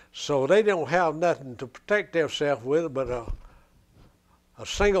 So they don't have nothing to protect themselves with but a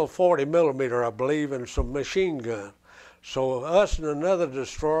single 40 millimeter, I believe, and some machine gun. So us and another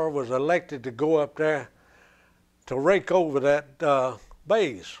destroyer was elected to go up there to rake over that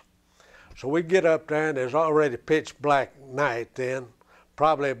base. So we get up there, and there's already pitch black night then,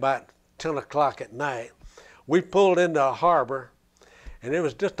 probably about 10 o'clock at night. We pulled into a harbor, and it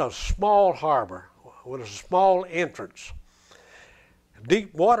was just a small harbor with a small entrance.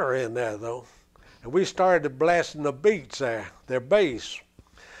 Deep water in there, though. And we started blasting the beach there, their base.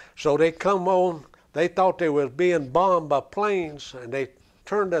 So they come on, they thought they was being bombed by planes, and they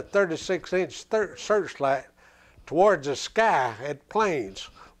turned a 36-inch searchlight towards the sky at planes.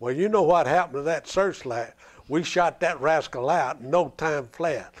 Well, you know what happened to that searchlight. We shot that rascal out in no time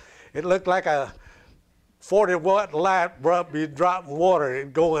flat. It looked like a 40-watt light bulb you dropping water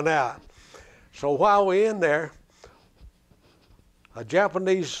and going out. So while we're in there, a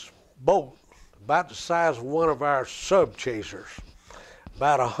Japanese boat about the size of one of our sub chasers,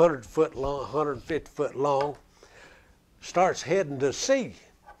 about 100 foot long, 150 foot long, starts heading to sea.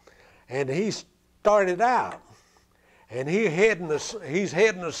 And he started out. And he's heading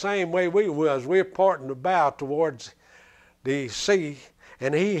the same way we was. We're parting the bow towards the sea,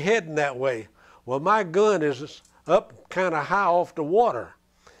 and he heading that way. Well, my gun is up kind of high off the water.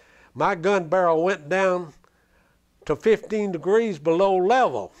 My gun barrel went down to 15 degrees below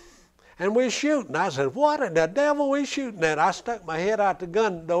level. And we're shooting. I said, "What in the devil we shooting at?" I stuck my head out the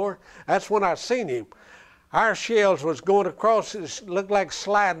gun door. That's when I seen him. Our shells was going across, looked like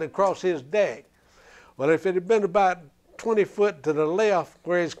sliding across his deck. Well, if it had been about 20 foot to the left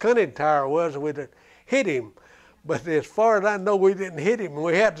where his conning tower was, we'd have hit him. But as far as I know, we didn't hit him.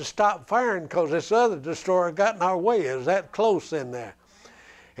 We had to stop firing because this other destroyer got in our way. It was that close in there.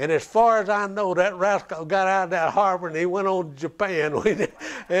 And as far as I know, that rascal got out of that harbor and he went on to Japan.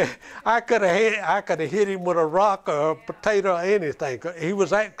 I could have hit him with a rock or a potato or anything. He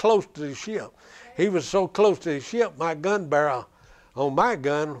was that close to the ship. He was so close to the ship, my gun barrel on my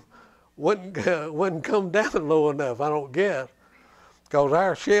gun wouldn't come down low enough, I don't guess. Because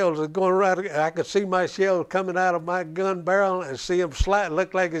our shells are going right, I could see my shells coming out of my gun barrel and see them slide,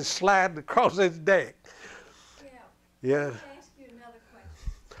 look like it's sliding across his deck. Yeah.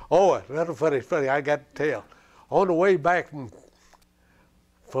 Oh, that's funny, I got to tell. On the way back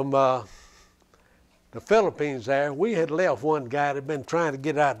from the Philippines there, we had left one guy that had been trying to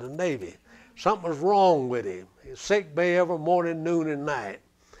get out of the Navy. Something was wrong with him. He was sick bay every morning, noon, and night.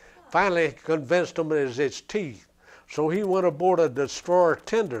 Finally convinced him it was his teeth. So he went aboard a destroyer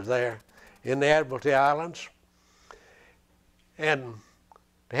tender there in the Admiralty Islands and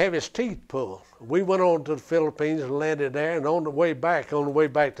to have his teeth pulled. We went on to the Philippines and landed there, and on the way back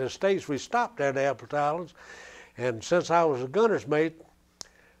to the States, we stopped there at the Admiralty Islands. And since I was a gunner's mate,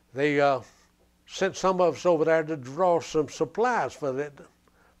 they sent some of us over there to draw some supplies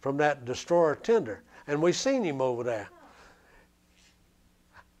from that destroyer tender. And we seen him over there.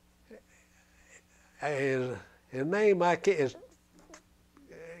 His name, I can't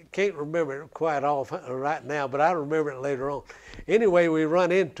remember it quite off right now, but I remember it later on. Anyway, we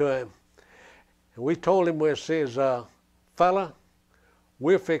run into him, And we told him, we says, fella,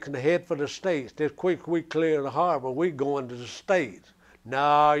 we're fixing to head for the States. Just quick we clear the harbor, we going to the States.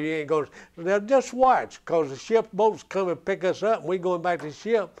 No, you ain't going. Now just watch, because the ship boats come and pick us up, and we going back to the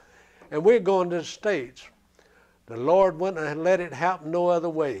ship, and we're going to the States. The Lord went and let it happen no other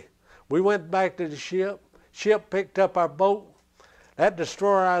way. We went back to the ship. Ship picked up our boat. That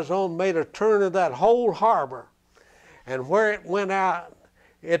destroyer I was on made a turn of that whole harbor. And where it went out,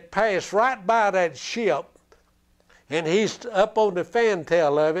 it passed right by that ship. And he's up on the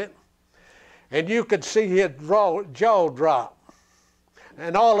fantail of it. And you could see his jaw drop.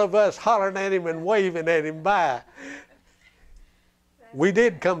 And all of us hollering at him and waving at him by. We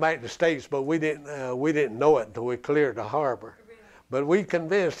did come back to the States, but we didn't know it until we cleared the harbor. But we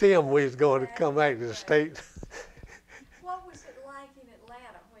convinced him we was going to come back to the States. What was it like in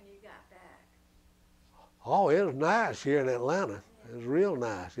Atlanta when you got back? Oh, it was nice here in Atlanta. It was real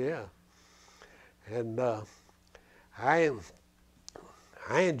nice, yeah. And I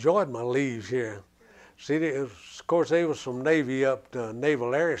enjoyed my leaves here. See, of course, there was some Navy up to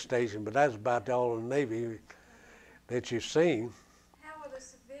Naval Air Station, but that's about all the Navy that you've seen. How are the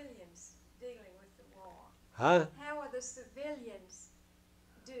civilians dealing with the war? Huh? How are the civilians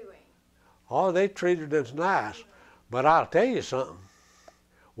doing? Oh, they treated us nice. But I'll tell you something.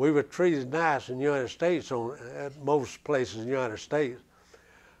 We were treated nice in the United States at most places in the United States.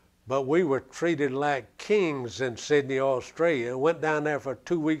 But we were treated like kings in Sydney, Australia. Went down there for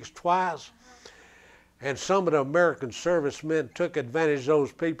 2 weeks twice. And some of the American servicemen took advantage of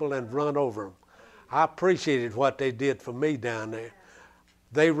those people and run over them. I appreciated what they did for me down there.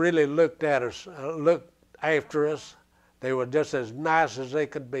 They really looked at us, looked after us. They were just as nice as they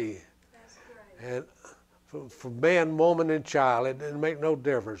could be. That's great. And for man, woman, and child, it didn't make no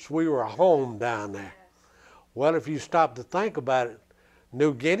difference. We were home down there. Yes. Well, if you stop to think about it,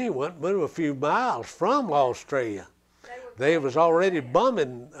 New Guinea wasn't but a few miles from Australia. They was already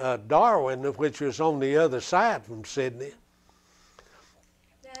bumming Darwin, which was on the other side from Sydney.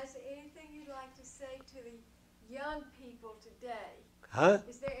 Now, is there anything you'd like to say to the young people today? Huh?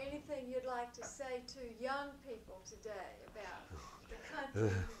 Is there anything you'd like to say to young people today about the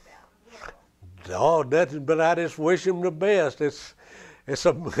country, about the world? Oh, nothing but I just wish them the best. It's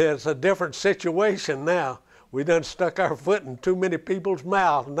a different situation now. We done stuck our foot in too many people's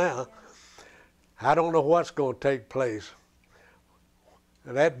mouths now. Yes. I don't know what's going to take place.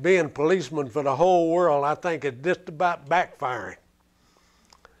 That being policeman for the whole world, I think it's just about backfiring.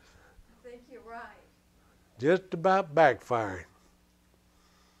 I think you're right. Just about backfiring.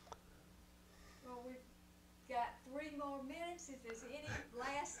 Well, we've got 3 more minutes. If there's any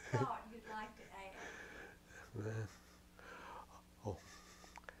last thought you'd like to add. Oh.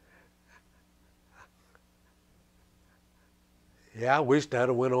 Yeah, I wished I'd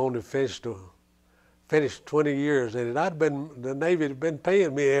have went on to finished 20 years in it. The Navy had been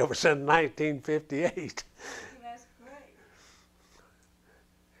paying me ever since 1958. That's great.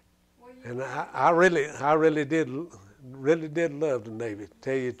 Well, And I really did love the Navy, to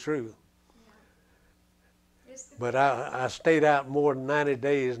tell you the truth. yeah. It's the But I stayed out more than 90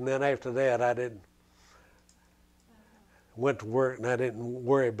 days, and then after that I didn't. Went to work, and I didn't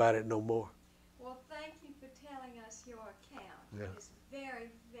worry about it no more. Well, thank you for telling us your account. Yeah. It's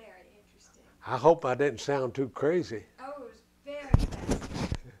very, very interesting. I hope I didn't sound too crazy. Oh, it was very fascinating.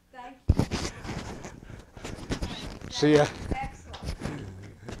 Thank you. See ya.